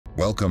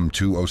Welcome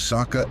to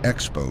Osaka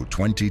Expo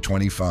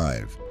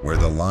 2025, where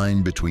the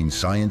line between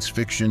science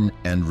fiction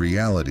and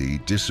reality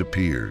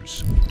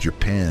disappears.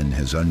 Japan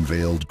has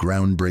unveiled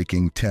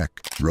groundbreaking tech,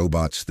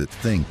 robots that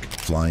think,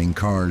 flying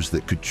cars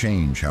that could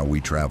change how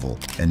we travel,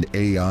 and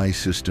AI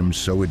systems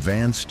so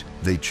advanced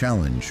they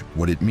challenge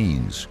what it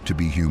means to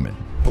be human.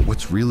 But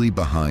what's really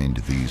behind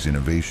these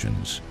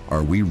innovations?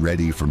 Are we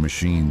ready for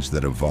machines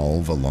that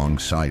evolve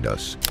alongside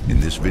us?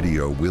 In this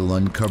video, we'll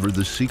uncover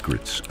the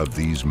secrets of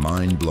these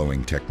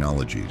mind-blowing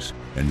technologies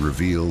and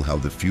reveal how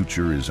the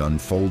future is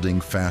unfolding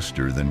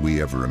faster than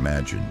we ever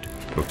imagined.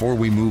 Before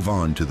we move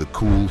on to the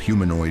cool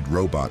humanoid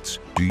robots,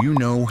 do you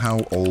know how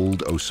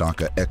old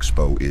Osaka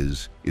Expo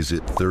is? Is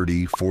it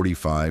 30,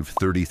 45,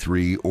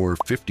 33, or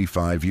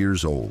 55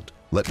 years old?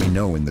 Let me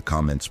know in the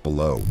comments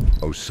below.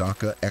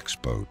 Osaka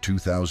Expo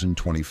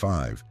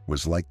 2025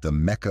 was like the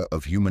mecca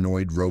of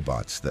humanoid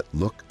robots that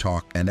look,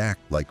 talk, and act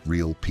like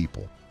real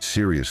people.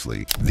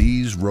 Seriously,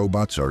 these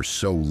robots are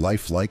so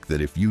lifelike that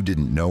if you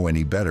didn't know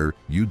any better,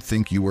 you'd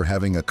think you were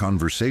having a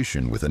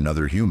conversation with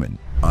another human.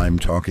 I'm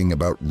talking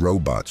about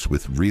robots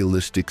with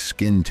realistic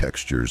skin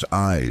textures,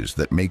 eyes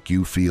that make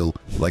you feel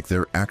like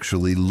they're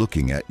actually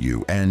looking at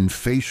you, and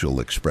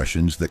facial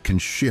expressions that can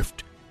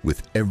shift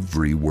with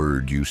every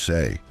word you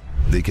say.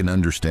 They can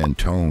understand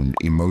tone,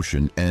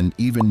 emotion, and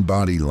even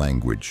body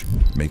language,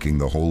 making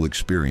the whole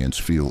experience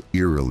feel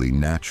eerily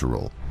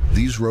natural.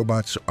 These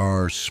robots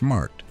are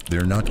smart.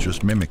 They're not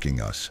just mimicking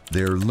us,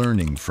 they're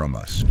learning from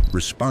us,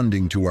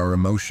 responding to our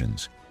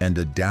emotions, and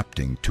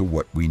adapting to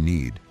what we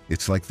need.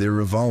 It's like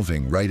they're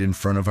evolving right in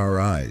front of our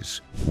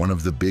eyes. One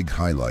of the big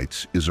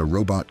highlights is a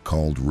robot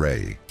called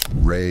Ray.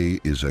 Ray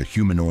is a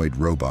humanoid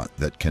robot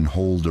that can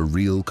hold a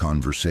real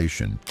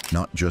conversation,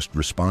 not just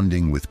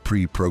responding with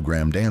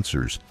pre-programmed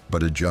answers,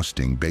 but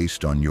adjusting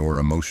based on your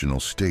emotional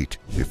state.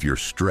 If you're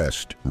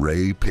stressed,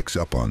 Ray picks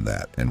up on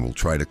that and will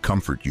try to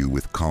comfort you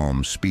with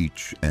calm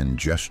speech and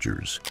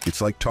gestures.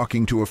 It's like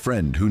talking to a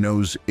friend who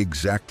knows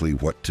exactly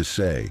what to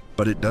say,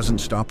 but it doesn't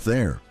stop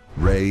there.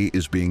 Ray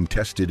is being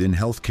tested in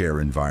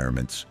healthcare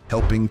environments,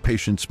 helping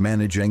patients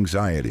manage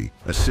anxiety,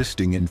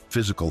 assisting in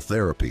physical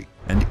therapy,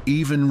 and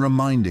even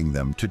reminding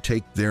them to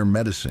take their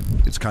medicine.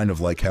 It's kind of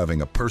like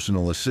having a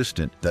personal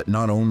assistant that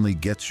not only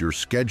gets your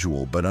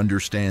schedule but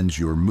understands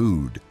your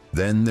mood.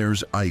 Then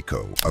there's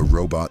Ieko, a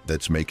robot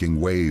that's making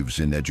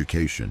waves in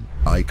education.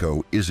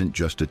 Ieko isn't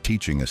just a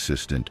teaching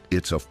assistant,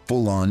 it's a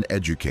full-on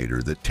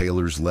educator that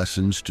tailors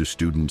lessons to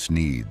students'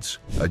 needs,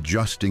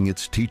 adjusting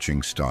its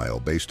teaching style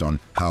based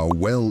on how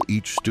well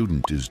each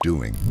student is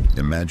doing.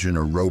 Imagine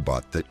a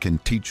robot that can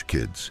teach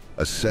kids,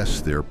 assess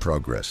their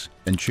progress,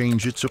 and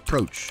change its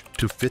approach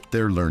to fit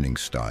their learning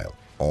style,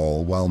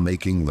 all while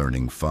making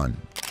learning fun.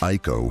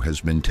 Ieko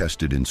has been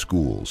tested in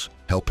schools,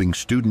 helping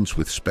students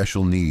with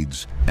special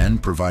needs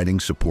and providing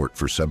support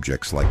for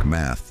subjects like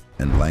math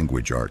and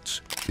language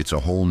arts. It's a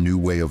whole new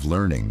way of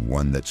learning,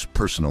 one that's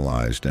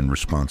personalized and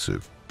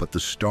responsive. But the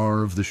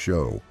star of the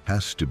show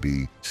has to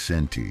be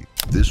Senti.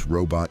 This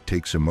robot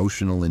takes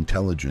emotional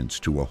intelligence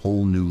to a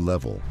whole new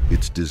level.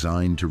 It's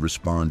designed to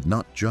respond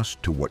not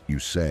just to what you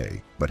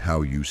say, but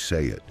how you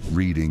say it,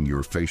 reading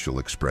your facial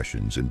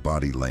expressions and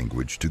body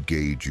language to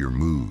gauge your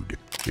mood.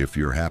 If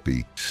you're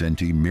happy,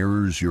 Senti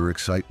mirrors your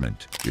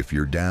excitement. If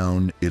you're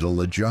down,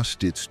 it'll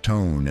adjust its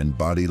tone and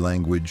body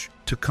language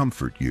to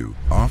comfort you,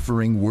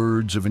 offering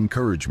words of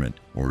encouragement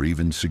or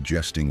even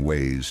suggesting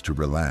ways to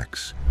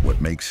relax.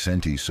 What makes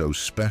Senti so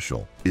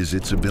special is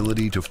its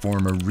ability to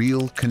form a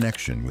real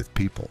connection with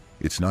people.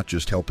 It's not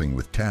just helping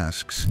with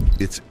tasks,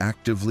 it's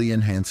actively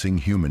enhancing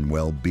human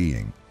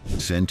well-being.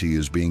 Senti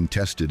is being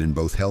tested in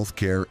both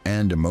healthcare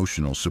and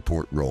emotional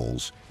support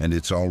roles, and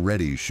it's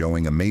already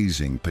showing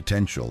amazing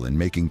potential in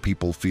making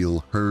people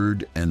feel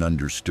heard and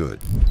understood.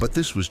 But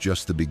this was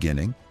just the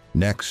beginning.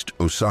 Next,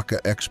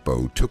 Osaka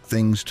Expo took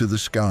things to the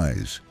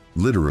skies.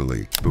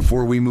 Literally.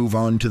 Before we move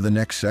on to the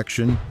next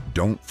section,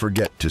 don't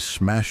forget to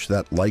smash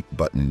that like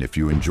button if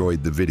you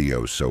enjoyed the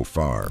video so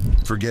far.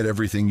 Forget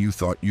everything you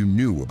thought you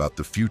knew about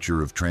the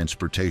future of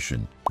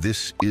transportation.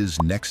 This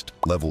is next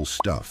level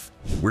stuff.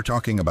 We're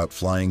talking about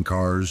flying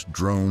cars,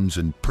 drones,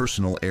 and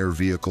personal air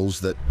vehicles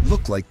that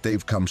look like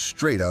they've come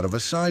straight out of a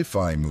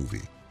sci-fi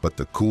movie. But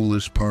the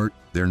coolest part,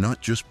 they're not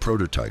just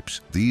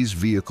prototypes. These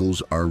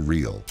vehicles are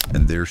real,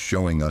 and they're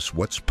showing us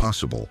what's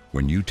possible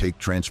when you take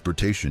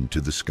transportation to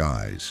the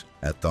skies.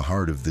 At the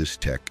heart of this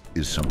tech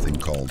is something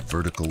called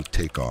vertical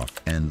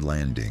takeoff and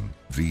landing,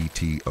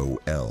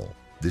 VTOL.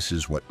 This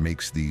is what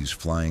makes these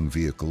flying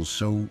vehicles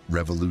so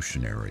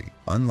revolutionary.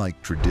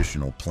 Unlike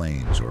traditional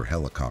planes or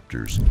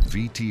helicopters,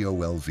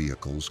 VTOL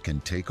vehicles can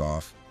take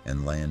off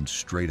and land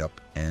straight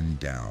up and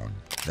down.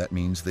 That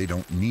means they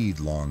don't need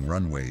long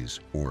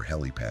runways or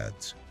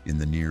helipads. In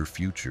the near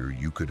future,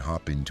 you could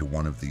hop into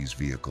one of these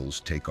vehicles,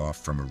 take off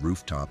from a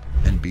rooftop,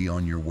 and be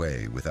on your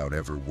way without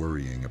ever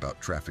worrying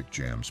about traffic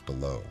jams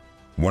below.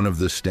 One of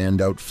the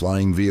standout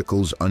flying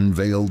vehicles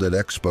unveiled at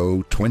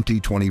Expo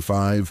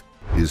 2025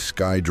 is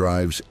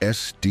SkyDrive's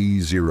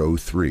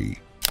SD-03.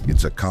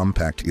 It's a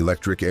compact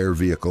electric air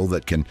vehicle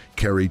that can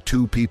carry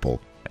 2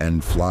 people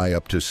and fly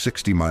up to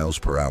 60 miles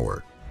per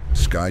hour.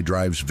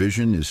 SkyDrive's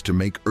vision is to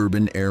make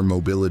urban air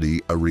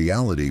mobility a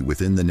reality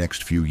within the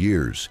next few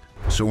years.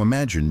 So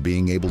imagine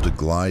being able to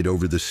glide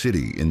over the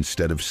city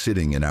instead of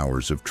sitting in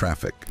hours of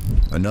traffic.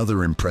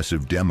 Another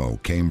impressive demo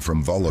came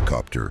from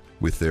Volocopter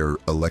with their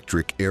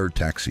electric air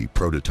taxi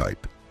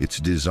prototype. It's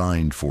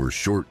designed for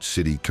short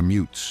city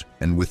commutes,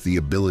 and with the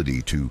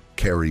ability to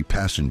carry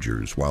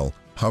passengers while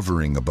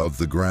hovering above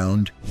the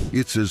ground,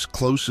 it's as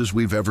close as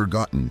we've ever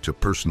gotten to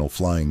personal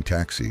flying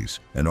taxis.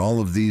 And all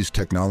of these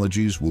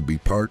technologies will be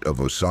part of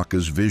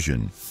Osaka's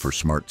vision for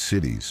smart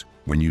cities.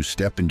 When you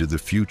step into the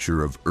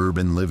future of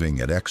urban living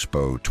at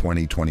Expo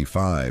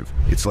 2025,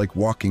 it's like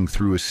walking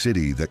through a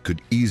city that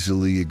could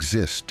easily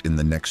exist in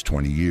the next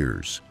 20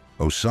 years.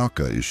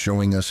 Osaka is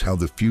showing us how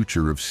the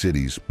future of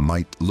cities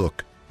might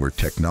look, where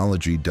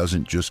technology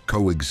doesn't just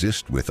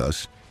coexist with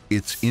us,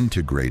 it's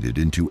integrated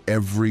into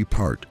every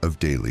part of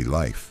daily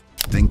life.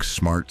 Think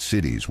smart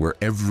cities where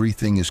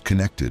everything is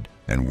connected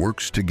and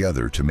works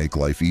together to make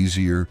life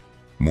easier,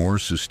 more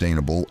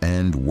sustainable,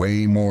 and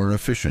way more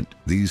efficient.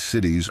 These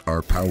cities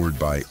are powered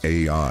by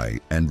AI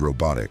and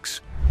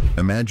robotics.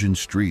 Imagine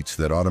streets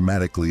that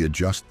automatically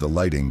adjust the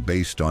lighting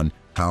based on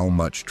how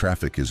much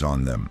traffic is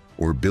on them,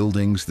 or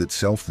buildings that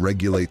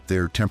self-regulate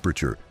their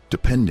temperature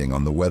depending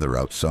on the weather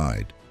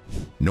outside.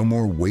 No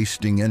more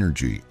wasting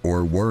energy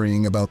or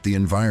worrying about the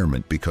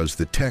environment because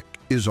the tech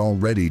is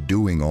already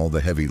doing all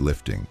the heavy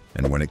lifting.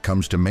 And when it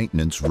comes to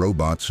maintenance,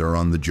 robots are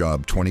on the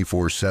job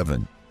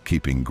 24/7,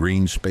 keeping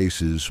green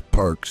spaces,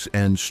 parks,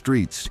 and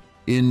streets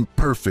in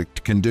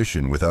perfect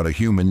condition without a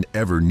human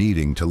ever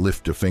needing to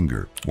lift a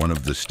finger. One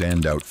of the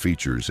standout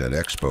features at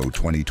Expo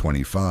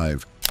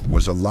 2025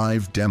 was a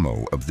live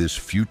demo of this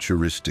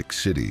futuristic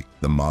city.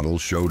 The model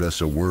showed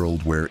us a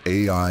world where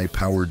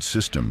AI-powered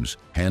systems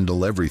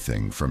handle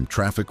everything from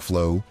traffic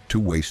flow to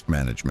waste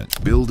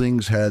management.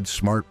 Buildings had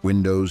smart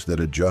windows that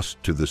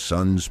adjust to the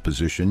sun's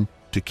position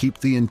to keep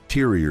the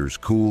interiors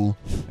cool,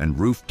 and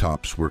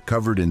rooftops were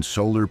covered in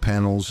solar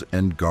panels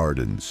and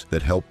gardens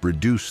that help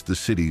reduce the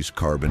city's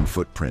carbon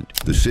footprint.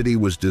 The city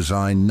was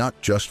designed not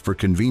just for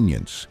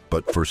convenience,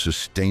 but for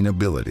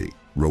sustainability.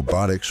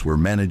 Robotics were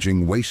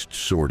managing waste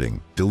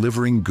sorting,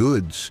 delivering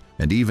goods,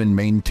 and even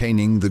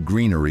maintaining the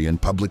greenery in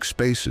public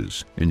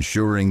spaces,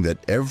 ensuring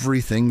that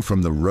everything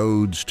from the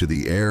roads to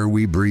the air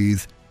we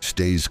breathe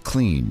stays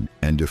clean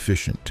and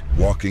efficient.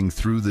 Walking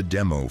through the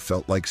demo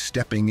felt like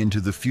stepping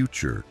into the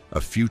future, a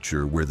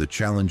future where the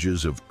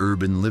challenges of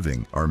urban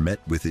living are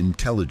met with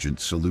intelligent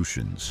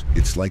solutions.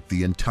 It's like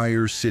the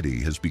entire city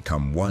has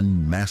become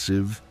one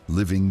massive,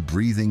 living,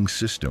 breathing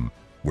system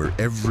where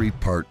every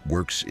part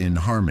works in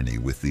harmony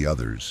with the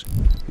others.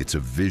 It's a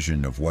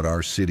vision of what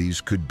our cities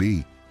could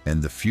be,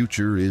 and the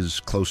future is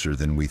closer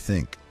than we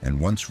think. And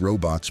once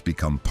robots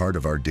become part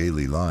of our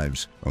daily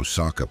lives,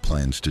 Osaka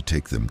plans to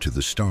take them to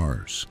the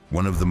stars.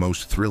 One of the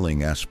most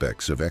thrilling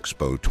aspects of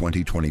Expo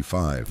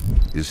 2025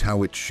 is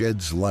how it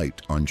sheds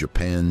light on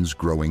Japan's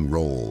growing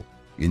role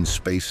in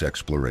space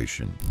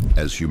exploration.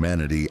 As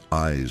humanity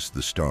eyes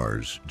the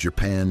stars,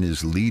 Japan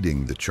is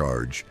leading the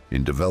charge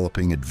in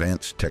developing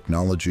advanced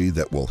technology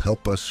that will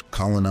help us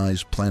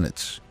colonize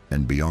planets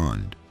and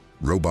beyond.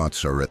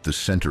 Robots are at the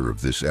center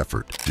of this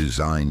effort,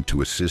 designed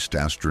to assist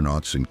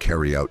astronauts and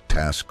carry out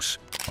tasks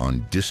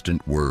on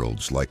distant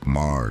worlds like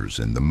Mars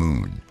and the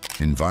Moon,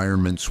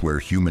 environments where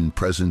human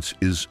presence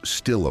is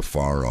still a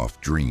far-off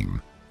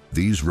dream.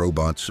 These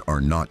robots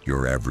are not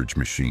your average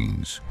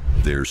machines.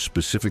 They're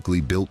specifically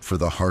built for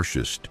the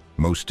harshest,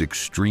 most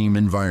extreme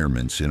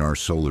environments in our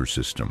solar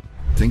system.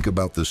 Think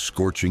about the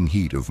scorching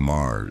heat of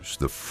Mars,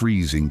 the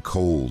freezing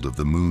cold of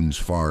the Moon's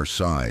far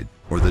side,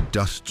 or the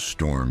dust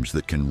storms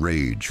that can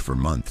rage for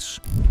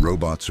months.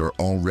 Robots are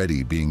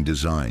already being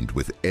designed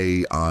with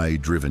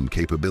AI-driven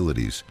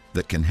capabilities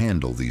that can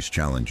handle these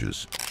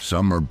challenges.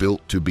 Some are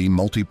built to be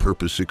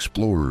multi-purpose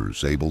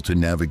explorers, able to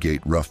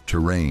navigate rough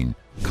terrain,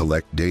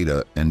 collect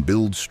data, and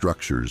build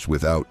structures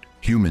without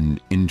human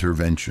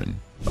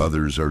intervention.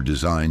 Others are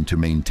designed to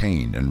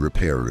maintain and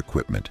repair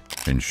equipment,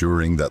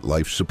 ensuring that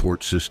life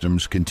support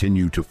systems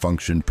continue to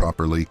function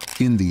properly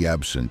in the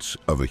absence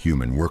of a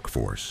human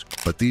workforce.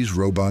 But these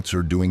robots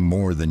are doing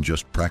more than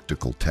just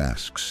practical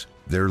tasks.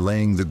 They're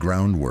laying the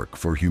groundwork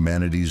for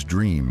humanity's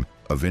dream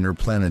of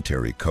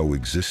interplanetary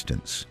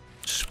coexistence.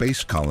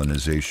 Space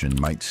colonization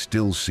might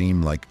still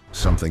seem like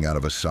something out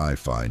of a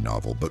sci-fi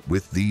novel, but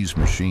with these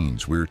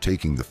machines, we're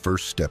taking the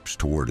first steps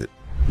toward it.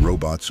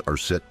 Robots are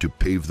set to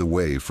pave the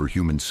way for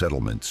human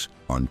settlements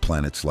on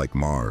planets like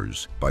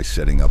Mars by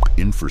setting up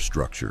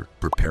infrastructure,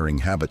 preparing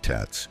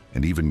habitats,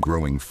 and even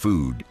growing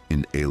food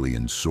in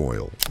alien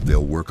soil.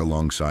 They'll work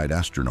alongside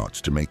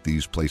astronauts to make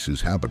these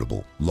places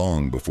habitable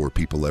long before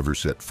people ever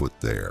set foot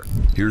there.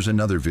 Here's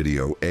another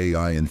video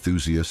AI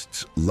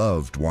enthusiasts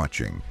loved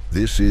watching.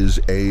 This is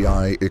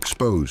AI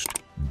Exposed,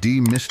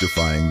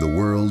 demystifying the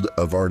world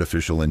of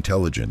artificial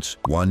intelligence,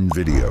 one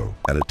video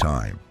at a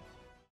time.